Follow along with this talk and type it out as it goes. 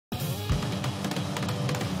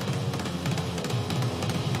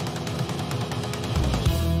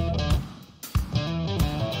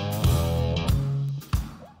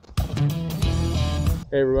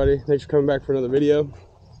Hey everybody, thanks for coming back for another video.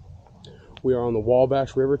 We are on the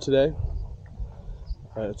Wabash River today.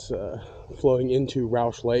 It's flowing into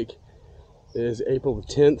Roush Lake. It is April the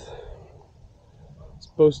 10th.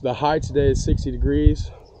 The high today is 60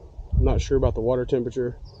 degrees. I'm not sure about the water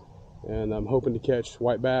temperature, and I'm hoping to catch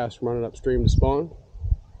white bass running upstream to spawn.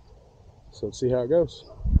 So let's see how it goes.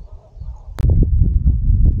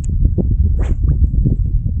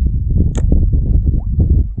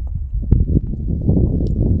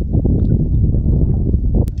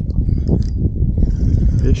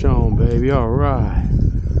 Fish on, baby. All right.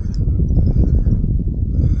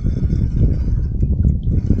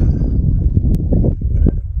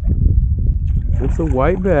 It's a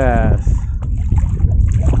white bass.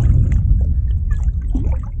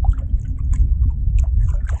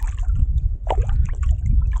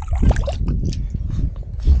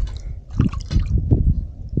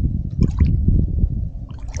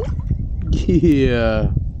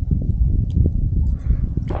 Yeah.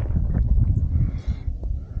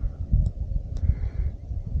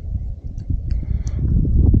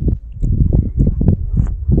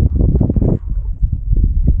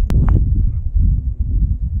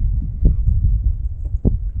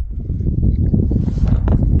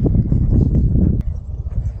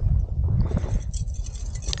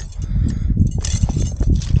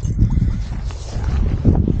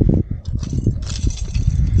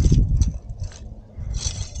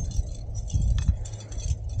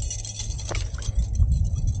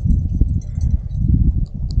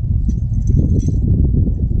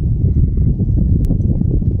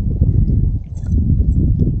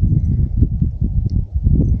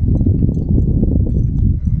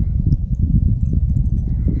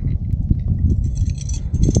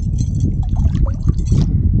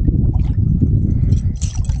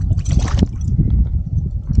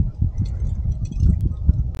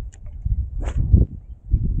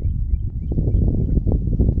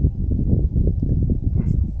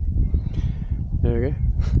 There we go.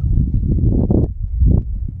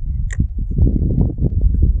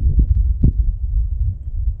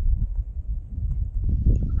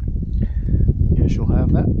 Guess you'll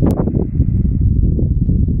have that.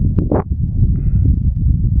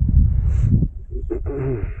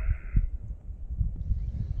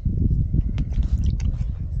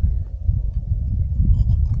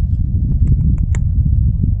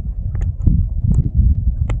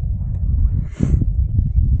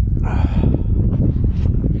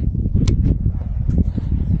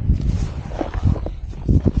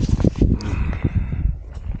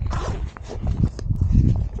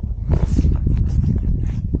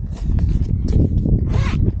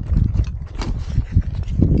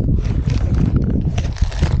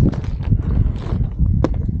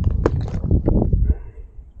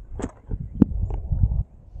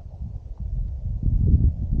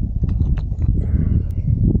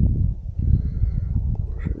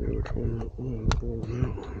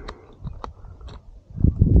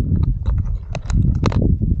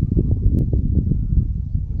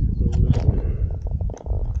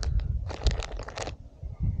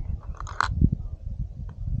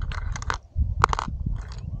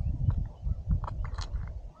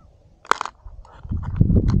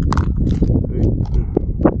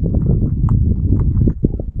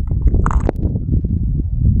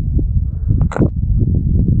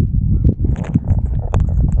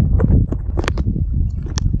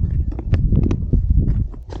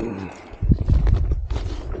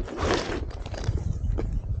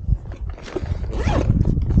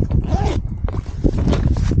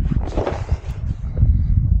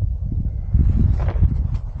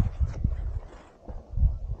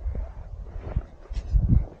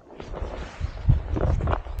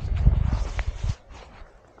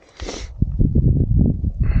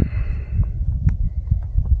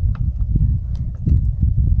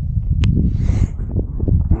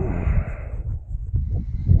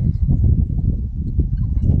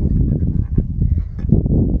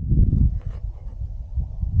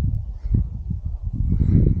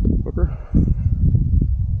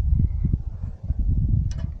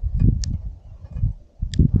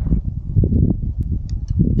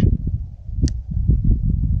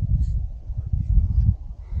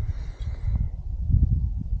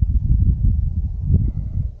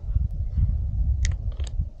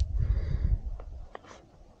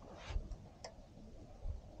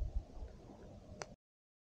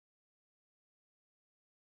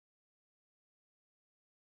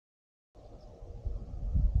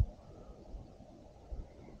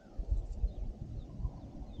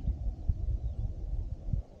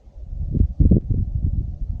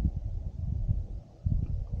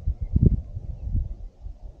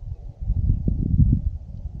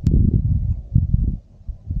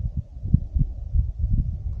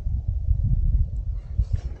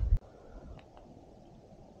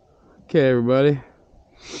 Okay, everybody.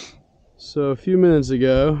 So a few minutes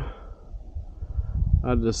ago,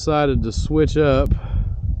 I decided to switch up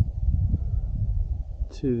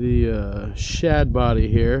to the shad body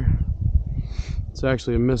here. It's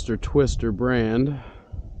actually a Mr. Twister brand,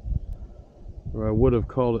 or I would have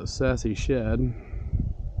called it Sassy Shad.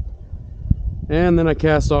 And then I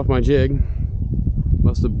cast off my jig,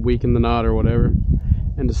 must have weakened the knot or whatever,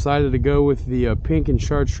 and decided to go with the pink and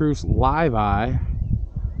chartreuse live eye.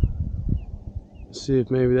 See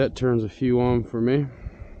if maybe that turns a few on for me.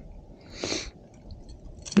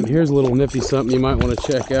 And here's a little nifty something you might want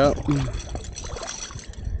to check out.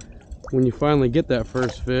 When you finally get that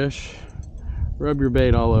first fish, rub your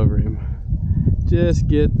bait all over him. Just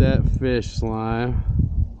get that fish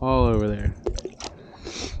slime all over there.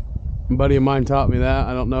 A buddy of mine taught me that.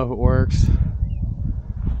 I don't know if it works,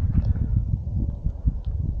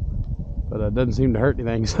 but it doesn't seem to hurt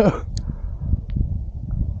anything, so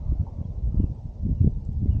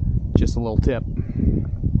just a little tip.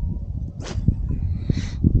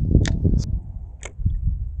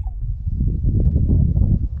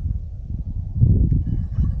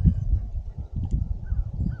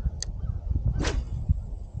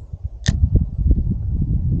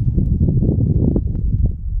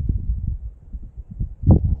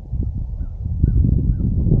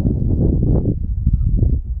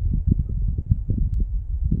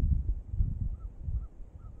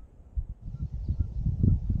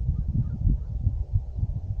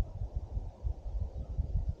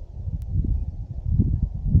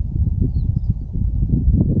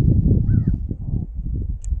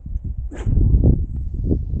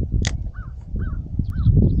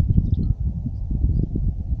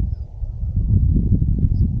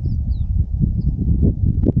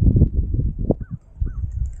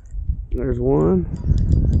 There's one.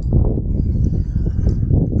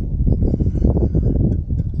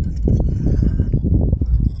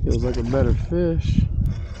 Feels like a better fish.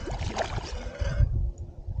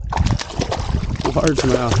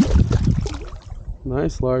 Largemouth.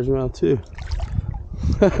 Nice largemouth too.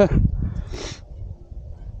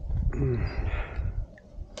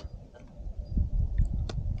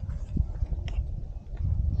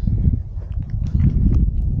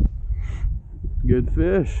 Good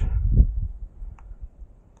fish.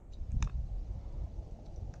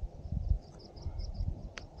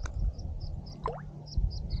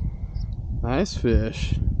 Nice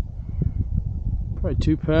fish. Probably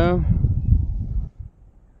 2 pound.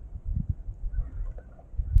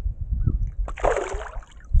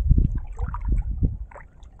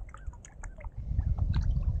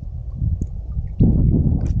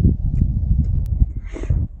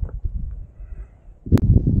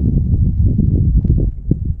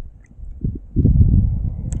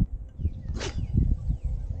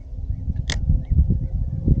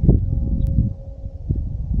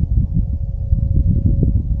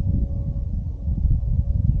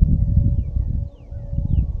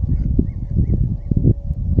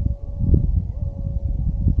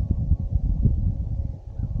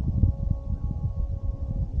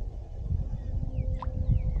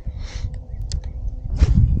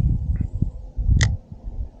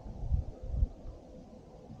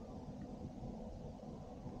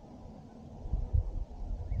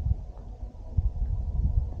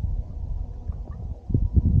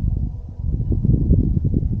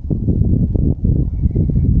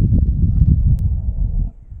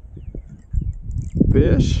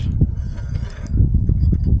 Fish.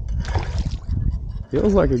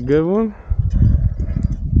 Feels like a good one.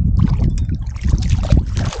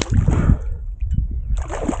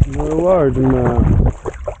 Another large amount.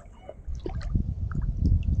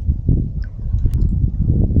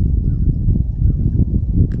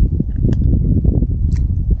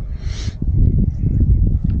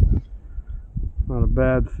 Not a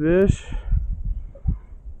bad fish.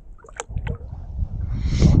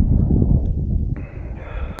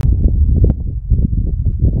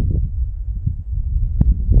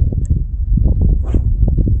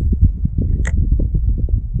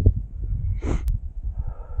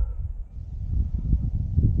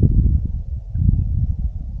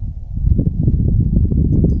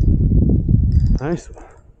 Nice one.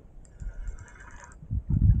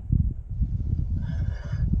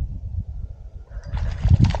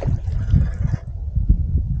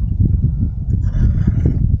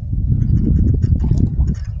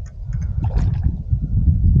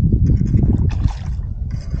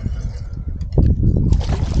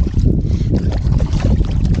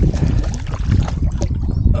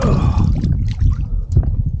 Oh.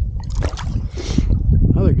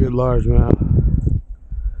 Another good largemouth.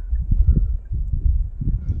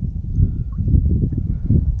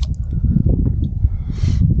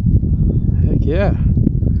 yeah.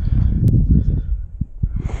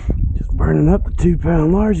 Just burning up the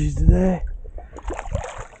 2-pound largies today.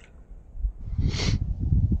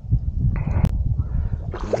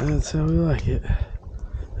 That's how we like it.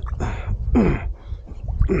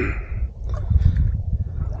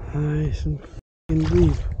 Nice and f***ing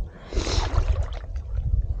deep.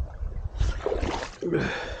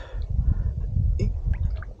 You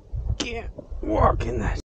can't walk in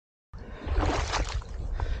that.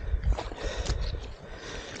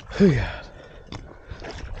 Oh God.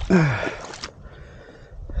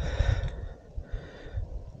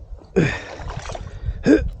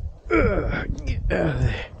 Get out of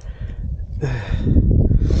there.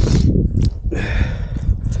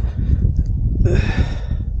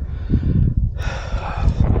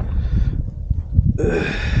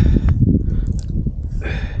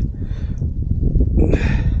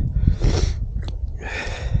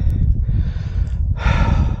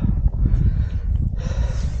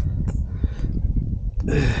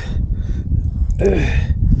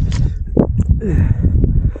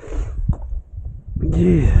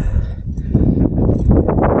 Yeah.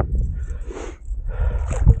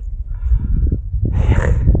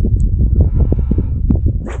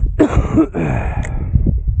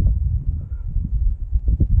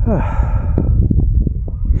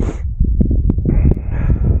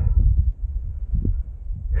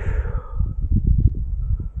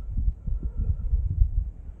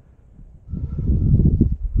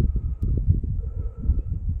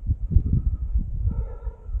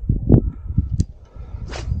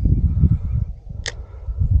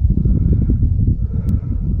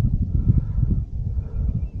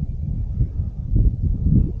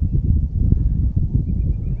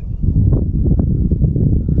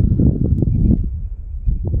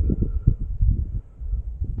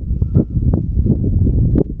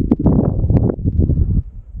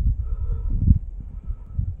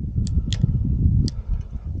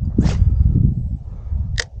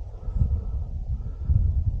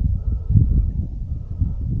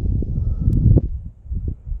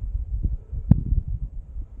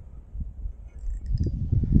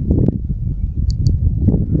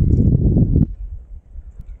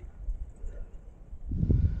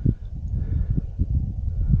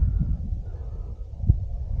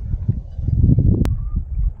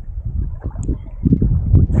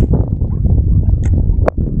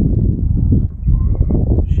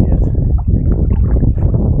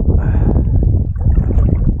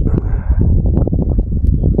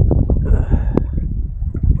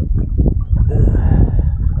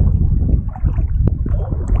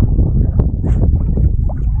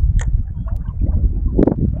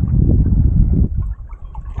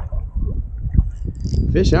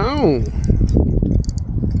 Fish on.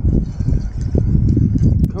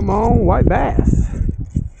 Come on, white bass.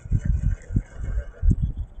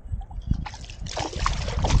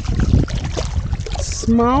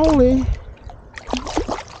 Smallie.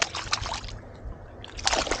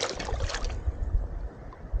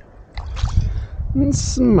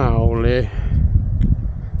 Smallie.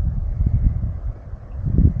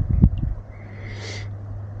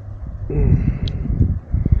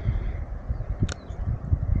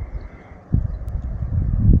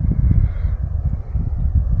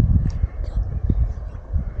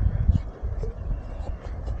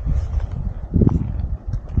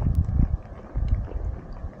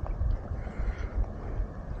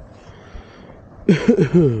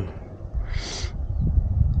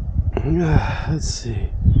 Let's see.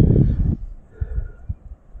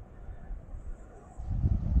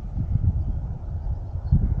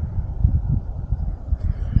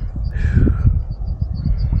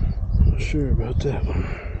 Not sure about that one.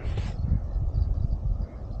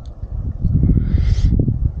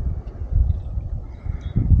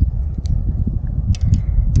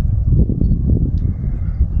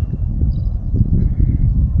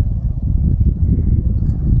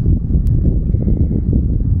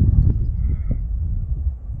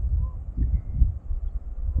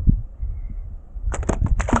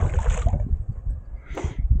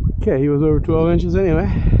 Okay, he was over 12 inches anyway.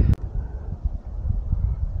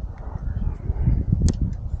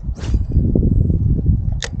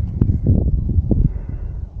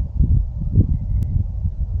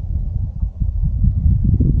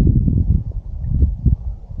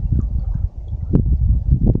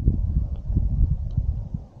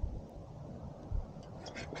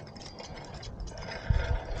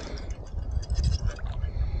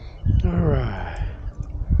 All right,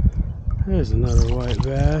 there's another white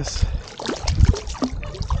bass.